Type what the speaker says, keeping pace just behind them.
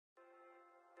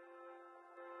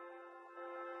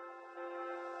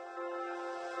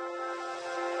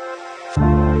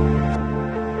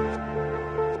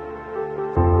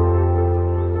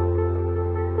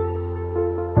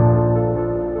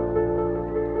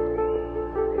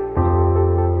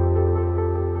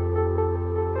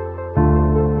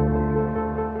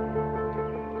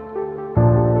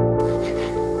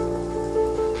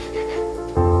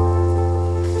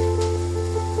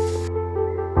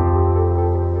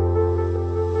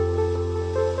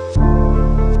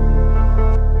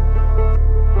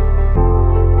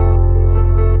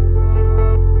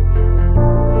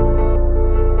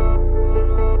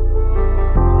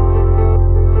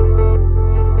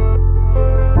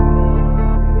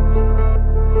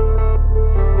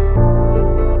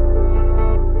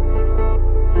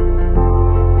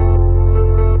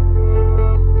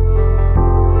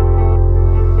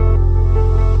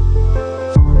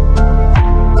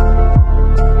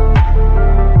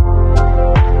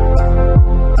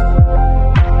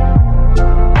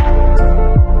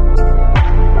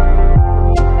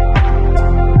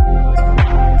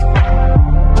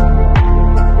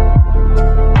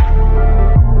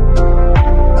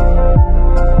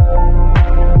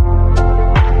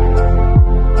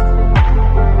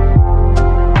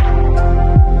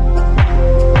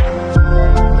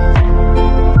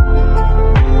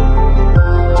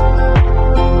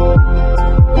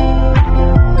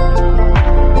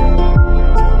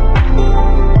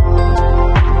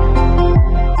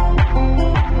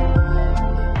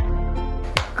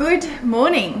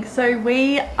So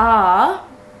we are,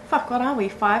 what are we,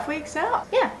 5 weeks out?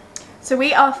 Yeah. So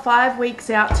we are 5 weeks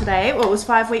out today. Well, it was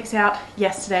 5 weeks out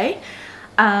yesterday.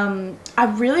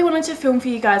 I really wanted to film for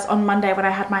you guys on Monday when I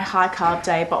had my high carb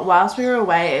day, but whilst we were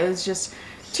away, it was just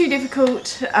too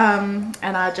difficult, and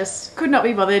I just could not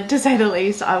be bothered, to say the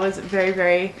least. I was very,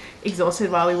 very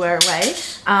exhausted while we were away,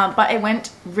 but it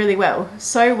went really well.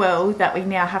 So well that we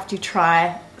now have to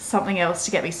try something else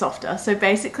to get me softer. So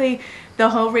basically, the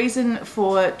whole reason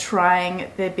for trying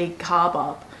the big carb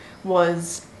up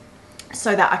was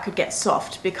so that I could get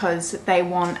soft, because they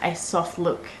want a soft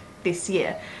look this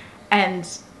year. And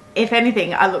if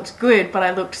anything, I looked good, but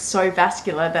I looked so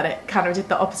vascular that it kind of did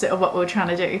the opposite of what we were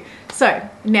trying to do. So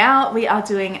now we are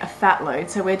doing a fat load.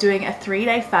 So we're doing a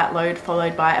 3-day fat load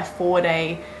followed by a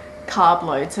 4-day carb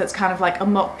load. So it's kind of like a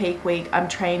mock peak week. I'm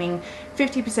training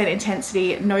 50%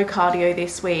 intensity, no cardio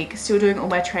this week, still doing all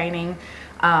my training.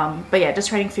 But yeah, just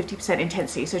training 50%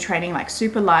 intensity. So training like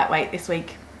super lightweight this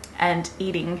week and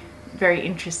eating very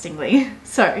interestingly.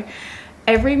 So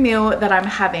every meal that I'm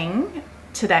having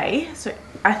today, so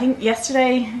I think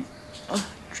yesterday,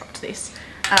 dropped this.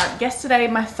 Yesterday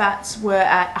my fats were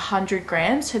at 100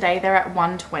 grams. Today they're at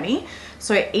 120.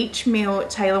 So each meal,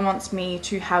 Taylor wants me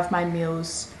to have my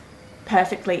meals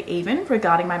perfectly even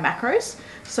regarding my macros.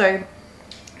 So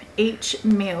each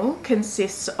meal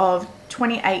consists of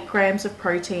 28 grams of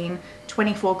protein,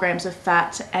 24 grams of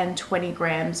fat, and 20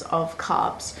 grams of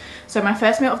carbs. So my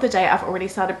first meal of the day, I've already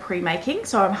started pre-making.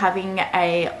 So I'm having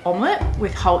a omelette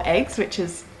with whole eggs, which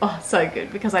is so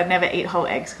good, because I never eat whole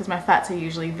eggs because my fats are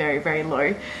usually very, very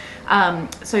low.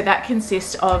 So that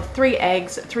consists of 3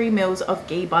 eggs, 3 mils of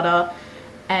ghee butter,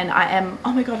 and I am,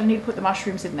 oh my God, I need to put the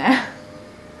mushrooms in there.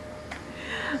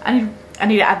 I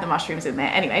need to add the mushrooms in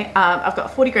there. Anyway, I've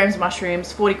got 40 grams of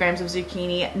mushrooms, 40 grams of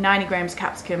zucchini, 90 grams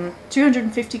capsicum,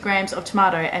 250 grams of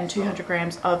tomato, and 200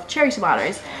 grams of cherry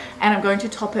tomatoes. And I'm going to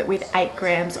top it with 8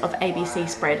 grams of ABC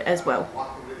spread as well.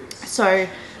 So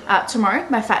tomorrow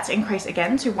my fats increase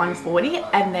again to 140,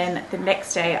 and then the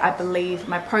next day I believe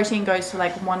my protein goes to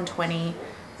like 120,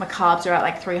 my carbs are at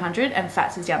like 300, and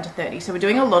fats is down to 30. So we're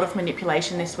doing a lot of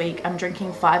manipulation this week. I'm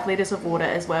drinking 5 liters of water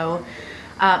as well.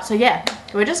 So yeah,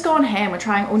 we're just going ham. We're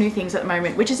trying all new things at the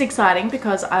moment, which is exciting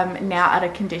because I'm now at a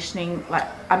conditioning, like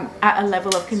I'm at a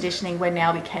level of conditioning where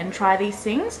now we can try these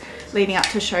things leading up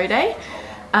to show day.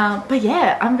 But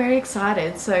yeah, I'm very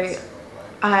excited. So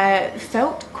I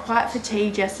felt quite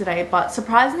fatigued yesterday, but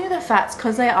surprisingly the fats,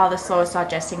 because they are the slowest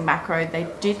digesting macro, they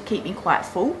did keep me quite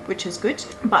full, which is good.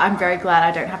 But I'm very glad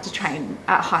I don't have to train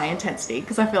at high intensity,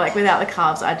 because I feel like without the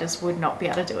carbs, I just would not be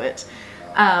able to do it.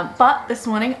 But this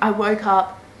morning I woke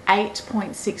up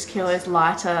 8.6 kilos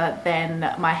lighter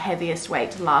than my heaviest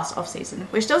weight last off season,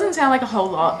 which doesn't sound like a whole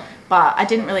lot, but I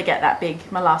didn't really get that big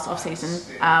my last off season.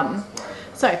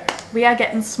 So we are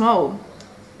getting small,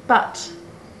 but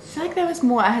I feel like there was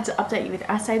more I had to update you with.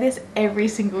 I say this every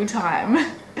single time.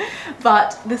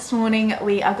 But this morning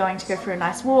we are going to go for a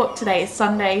nice walk. Today is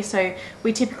Sunday, so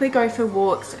we typically go for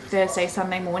walks Thursday,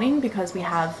 Sunday morning because we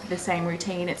have the same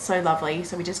routine. It's so lovely.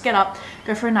 So we just get up,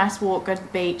 go for a nice walk, go to the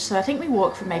beach. So I think we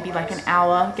walk for maybe like an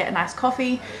hour, get a nice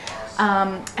coffee,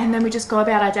 and then we just go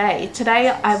about our day. Today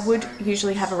I would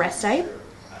usually have a rest day,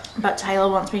 but Taylor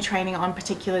wants me training on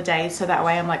particular days so that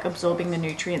way I'm like absorbing the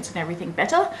nutrients and everything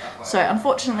better. So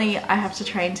unfortunately I have to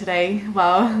train today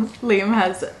while Liam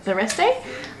has the rest day,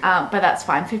 but that's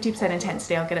fine. 50%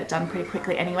 intensity, I'll get it done pretty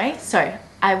quickly anyway. So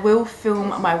I will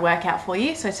film my workout for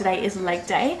you. So today is leg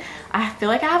day. I feel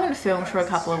like I haven't filmed for a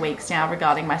couple of weeks now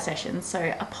regarding my sessions,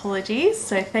 so apologies.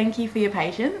 So thank you for your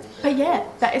patience. But yeah,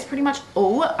 that is pretty much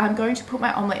all. I'm going to put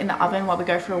my omelette in the oven while we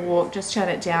go for a walk, just turn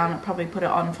it down, probably put it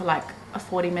on for like a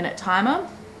 40-minute timer,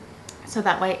 so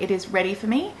that way it is ready for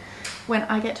me when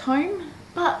I get home.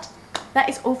 But that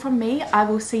is all from me. I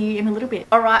will see you in a little bit.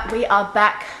 All right, we are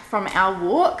back from our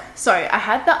walk. So I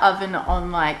had the oven on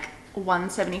like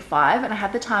 175 and I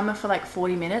had the timer for like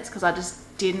 40 minutes because I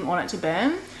just didn't want it to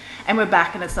burn, and we're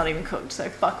back and it's not even cooked, so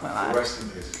fuck my life. Rest in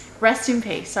peace. Rest in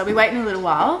peace. So I'll be waiting a little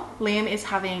while. Liam is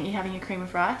having, you having your cream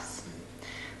of rice?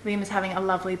 Liam is having a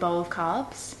lovely bowl of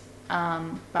carbs.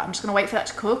 But I'm just gonna wait for that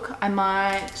to cook. I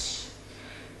might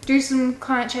do some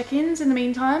client check-ins in the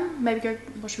meantime. Maybe go,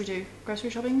 what should we do? Grocery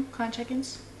shopping? Client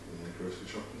check-ins? Yeah, grocery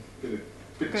shopping.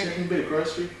 Bit of checking, bit of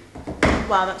grocery.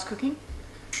 While that's cooking.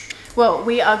 Well,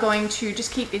 we are going to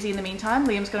just keep busy in the meantime.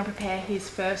 Liam's gonna prepare his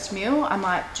first meal. I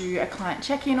might do a client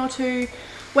check-in or two,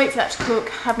 wait for that to cook,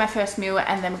 have my first meal,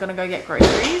 and then we're gonna go get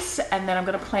groceries. And then I'm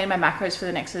gonna plan my macros for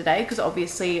the next of the day, because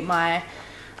obviously my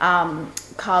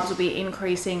carbs will be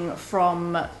increasing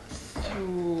from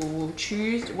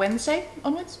until Wednesday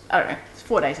onwards. I don't know, it's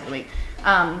 4 days of the week.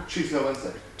 Tuesday or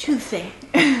Wednesday? Tuesday.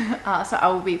 So I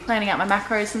will be planning out my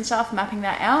macros and stuff, mapping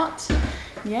that out.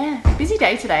 Yeah, busy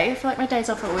day today. I feel like my days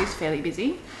off are always fairly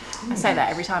busy. I say that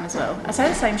every time as well. I say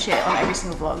the same shit on every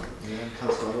single vlog. Yeah,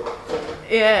 can't stop it.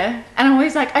 Yeah, and I'm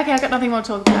always like, okay, I've got nothing more to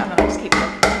talk about, and then I just keep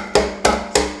talking.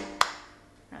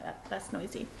 Right, that's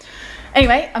noisy.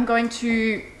 Anyway, I'm going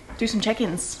to do some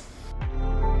check-ins.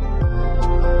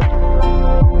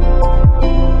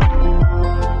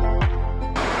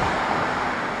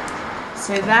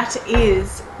 So that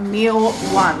is meal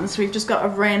one. So we've just got a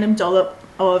random dollop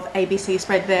of ABC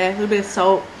spread there, a little bit of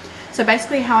salt. So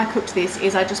basically how I cooked this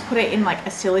is I just put it in like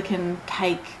a silicone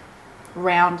cake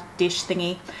round dish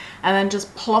thingy and then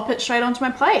just plop it straight onto my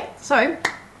plate. So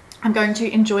I'm going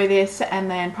to enjoy this and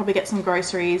then probably get some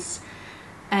groceries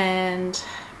and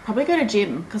probably go to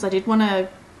gym because I did want to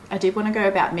go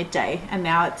about midday and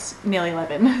now it's nearly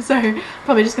 11. So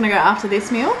probably just going to go after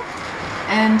this meal.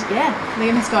 And yeah,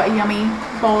 Liam has got a yummy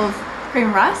bowl of cream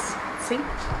and rice. Let's see.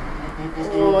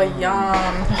 Oh,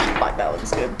 yum. Like that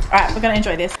looks good. Alright, we're gonna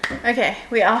enjoy this. Okay,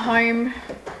 we are home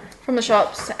from the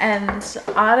shops and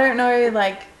I don't know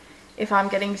like if I'm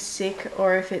getting sick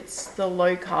or if it's the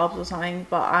low carbs or something,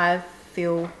 but I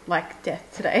feel like death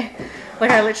today.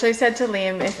 Like I literally said to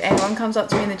Liam, if anyone comes up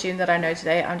to me in the gym that I know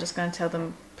today, I'm just gonna tell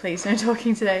them please no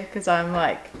talking today because I'm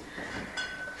like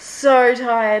so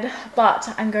tired.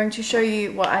 But I'm going to show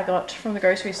you what I got from the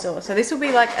grocery store. So this will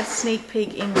be like a sneak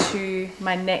peek into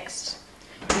my next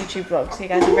YouTube vlog. So you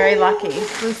guys are very lucky.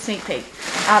 Little sneak peek.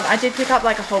 I did pick up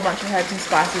like a whole bunch of herbs and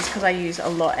spices because I use a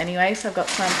lot anyway. So I've got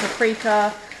some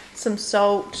paprika, some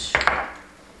salt.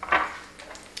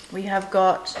 We have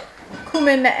got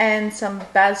cumin and some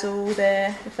basil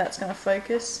there, if that's going to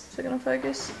focus. Is it going to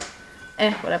focus?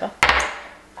 Whatever.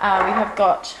 We have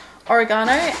got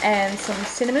oregano and some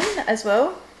cinnamon as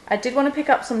well. I did want to pick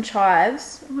up some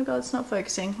chives. Oh my god, it's not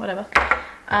focusing. Whatever.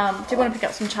 Did want to pick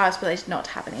up some chives, but they did not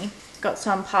have any. Got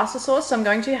some pasta sauce. So I'm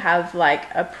going to have like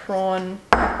a prawn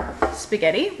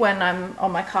spaghetti when I'm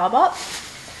on my carb up.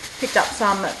 Picked up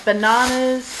some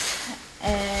bananas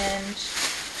and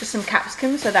just some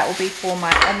capsicum. So that will be for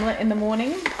my omelette in the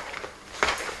morning.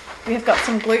 We have got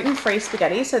some gluten-free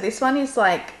spaghetti. So this one is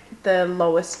like the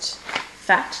lowest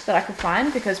fat that I could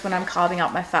find because when I'm carving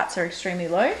up my fats are extremely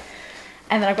low.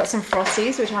 And then I've got some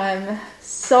Frosties, which I'm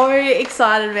so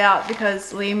excited about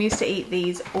because Liam used to eat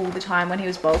these all the time when he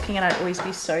was bulking and I'd always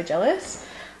be so jealous.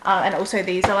 And also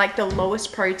these are like the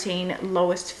lowest protein,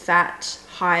 lowest fat,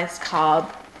 highest carb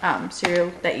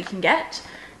cereal that you can get.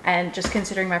 And just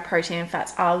considering my protein and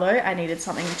fats are low, I needed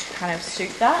something to kind of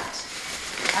suit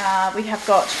that. We have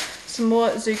got some more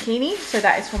zucchini, so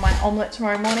that is for my omelette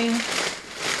tomorrow morning.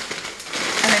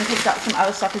 And then picked up some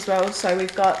other stuff as well. So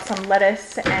we've got some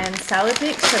lettuce and salad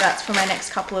mix, so that's for my next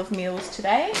couple of meals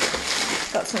today.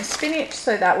 Got some spinach,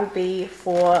 so that will be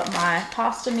for my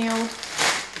pasta meal.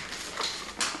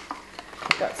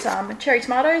 Got some cherry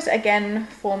tomatoes, again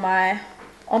for my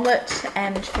omelette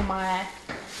and for my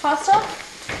pasta.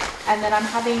 And then I'm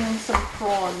having some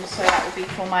prawns, so that will be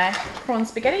for my prawn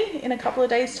spaghetti in a couple of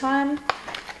days' time.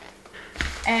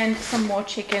 And some more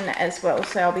chicken as well,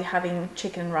 so I'll be having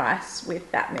chicken rice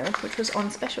with that meal, which was on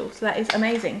special, so that is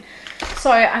amazing. So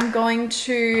I'm going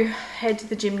to head to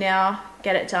the gym now,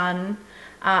 get it done.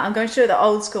 I'm going to do it the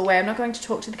old school way. I'm not going to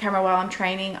talk to the camera while I'm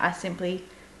training. I simply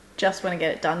just want to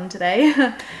get it done today.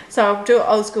 So I'll do it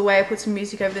old school way. I'll put some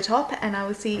music over the top and I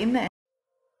will see you in there.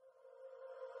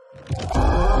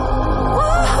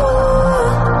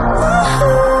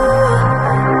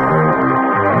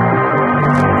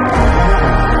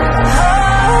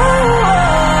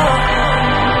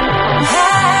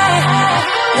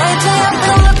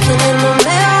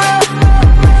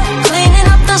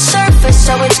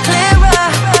 So it's clearer,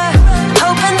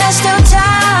 hoping there's still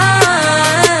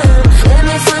time. Let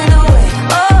me find a way.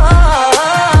 Oh,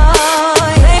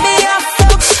 maybe I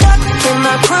felt stuck in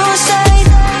my cruise.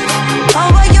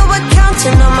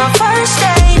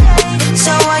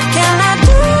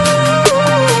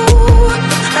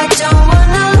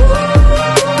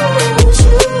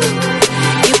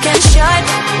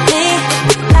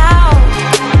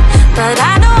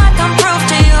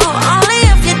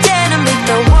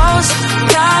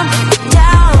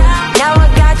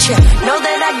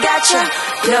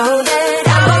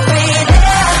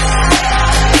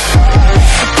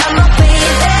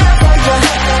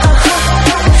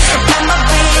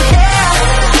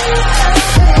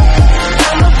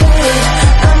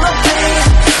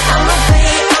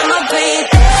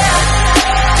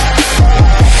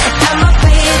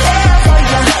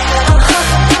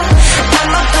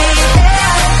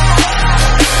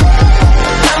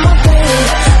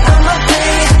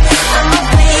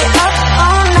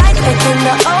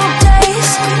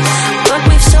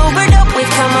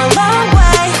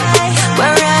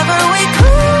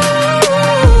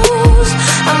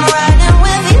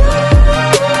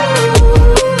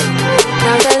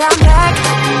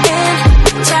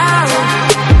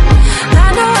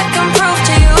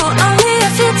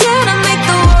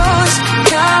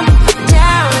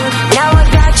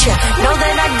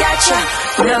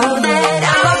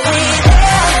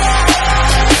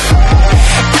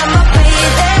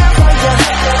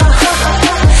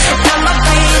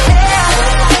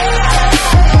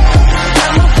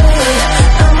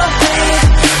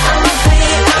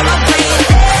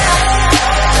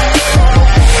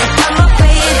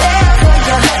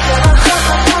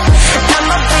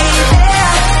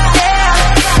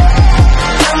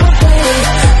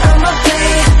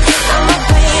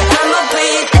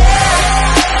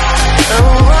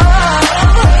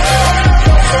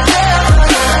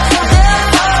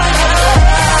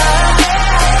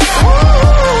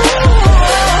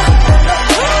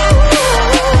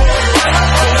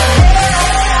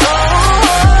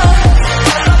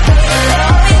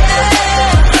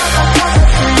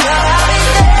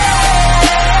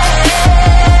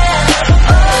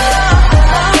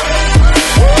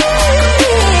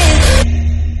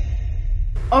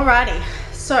 Alrighty,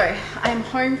 so I'm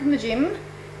home from the gym.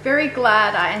 Very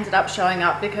glad I ended up showing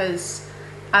up because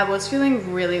I was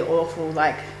feeling really awful.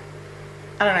 Like,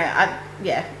 I don't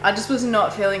know, I just was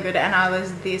not feeling good, and I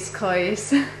was this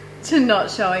close to not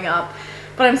showing up.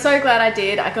 But I'm so glad I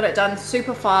did. I got it done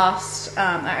super fast.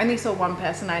 I only saw one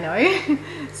person I know,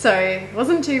 so it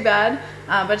wasn't too bad.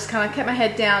 But I just kind of kept my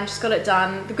head down, just got it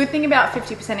done. The good thing about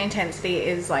 50% intensity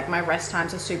is like my rest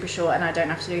times are super short and I don't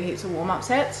have to do heaps of warm-up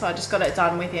sets. So I just got it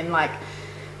done within like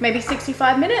maybe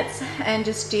 65 minutes and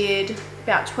just did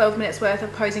about 12 minutes worth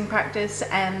of posing practice,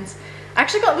 and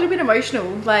actually got a little bit emotional.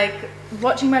 Like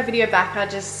watching my video back, I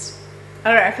don't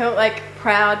know, I felt like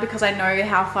proud because I know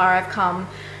how far I've come.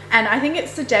 And I think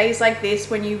it's the days like this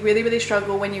when you really, really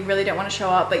struggle, when you really don't want to show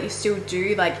up, but you still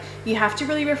do. Like, you have to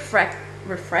really reflect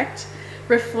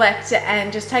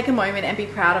and just take a moment and be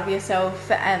proud of yourself.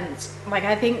 And like,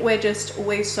 I think we're just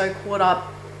always so caught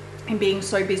up in being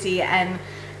so busy and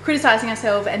criticizing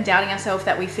ourselves and doubting ourselves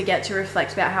that we forget to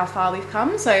reflect about how far we've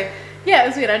come. So yeah, it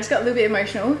was weird. I just got a little bit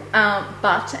emotional.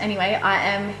 But anyway, I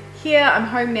am here. I'm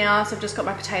home now. So I've just got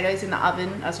my potatoes in the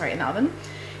oven.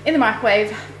 In the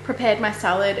microwave, prepared my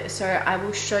salad, so I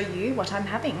will show you what I'm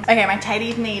having. Okay, my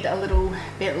taties need a little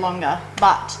bit longer,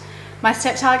 but my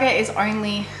step target is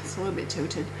only, it's a little bit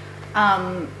tilted.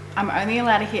 I'm only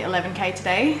allowed to hit 11K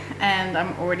today, and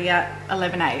I'm already at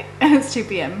 11.8, and it's 2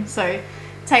 p.m. So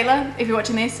Taylor, if you're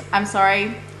watching this, I'm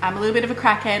sorry. I'm a little bit of a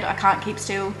crackhead. I can't keep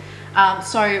still.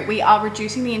 So we are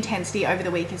reducing the intensity over the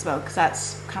week as well, because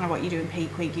that's kind of what you do in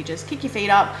peak week. You just kick your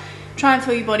feet up, try and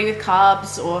fill your body with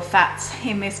carbs or fats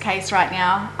in this case right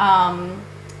now.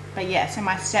 But yeah, so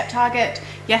my step target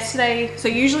yesterday, so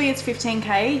usually it's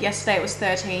 15K. Yesterday it was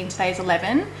 13, today's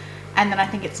 11. And then I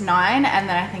think it's 9, and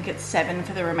then I think it's 7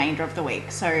 for the remainder of the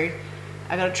week. So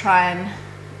I gotta try and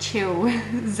chill,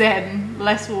 zen,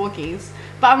 less walkies.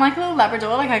 But I'm like a little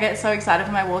Labrador, like I get so excited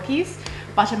for my walkies,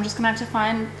 but I'm just gonna have to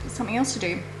find something else to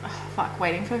do. Oh, fuck,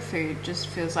 waiting for food just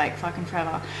feels like fucking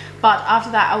forever. But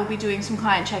after that, I will be doing some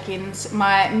client check-ins.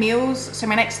 My meals, so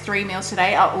my next 3 meals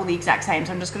today are all the exact same.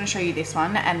 So I'm just gonna show you this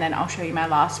one, and then I'll show you my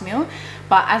last meal.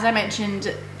 But as I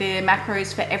mentioned, the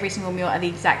macros for every single meal are the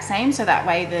exact same. So that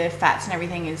way the fats and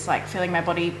everything is like filling my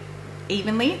body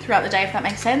evenly throughout the day, if that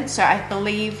makes sense. So I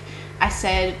believe I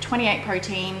said 28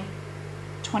 protein,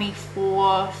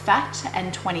 24 fat,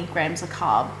 and 20 grams of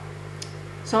carb.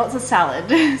 So lots of salad,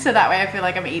 so that way I feel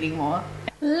like I'm eating more.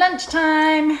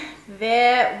 Lunchtime,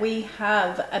 there we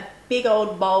have a big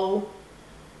old bowl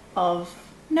of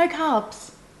no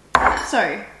carbs.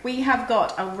 So we have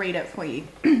got, I'll read it for you.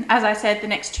 As I said, the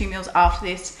next 2 meals after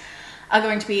this are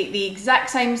going to be the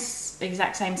exactly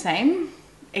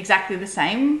the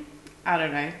same. I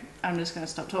don't know, I'm just gonna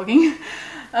stop talking.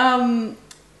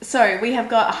 So we have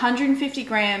got 150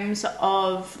 grams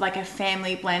of like a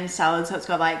family blend salad. So it's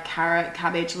got like carrot,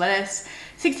 cabbage, lettuce,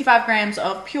 65 grams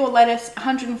of pure lettuce,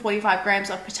 145 grams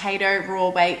of potato raw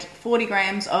weight, 40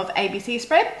 grams of ABC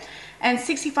spread, and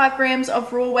 65 grams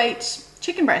of raw weight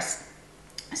chicken breast.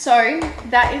 So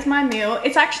that is my meal.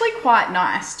 It's actually quite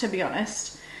nice, to be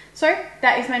honest. So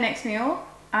that is my next meal.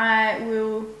 I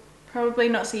will probably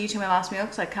not see you till my last meal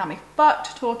because I can't be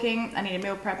fucked talking. I need a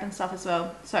meal prep and stuff as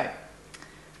well. So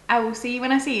I will see you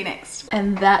when I see you next.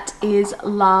 And that is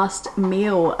last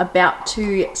meal, about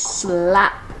to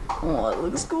slap. Oh, it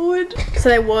looks good. So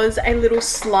there was a little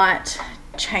slight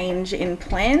change in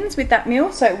plans with that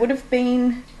meal. So it would have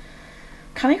been,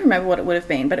 can't even remember what it would have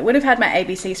been, but it would have had my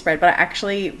ABC spread, but I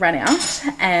actually ran out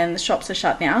and the shops are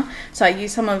shut now. So I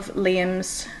used some of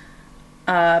Liam's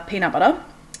peanut butter,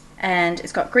 and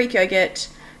it's got Greek yogurt,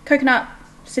 coconut,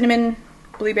 cinnamon,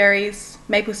 blueberries,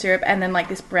 maple syrup, and then like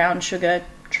this brown sugar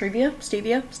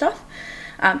stevia stuff,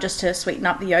 just to sweeten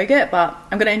up the yogurt. But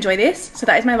I'm going to enjoy this. So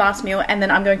that is my last meal, and then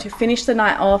I'm going to finish the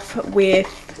night off with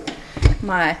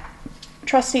my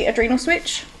trusty adrenal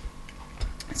switch.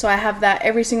 So I have that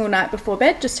every single night before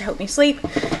bed just to help me sleep,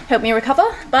 help me recover.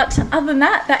 But other than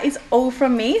that, that is all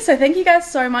from me. So thank you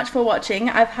guys so much for watching.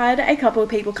 I've had a couple of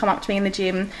people come up to me in the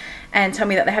gym and tell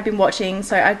me that they have been watching.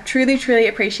 So I truly, truly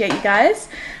appreciate you guys.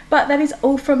 But that is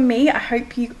all from me. I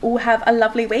hope you all have a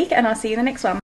lovely week, and I'll see you in the next one.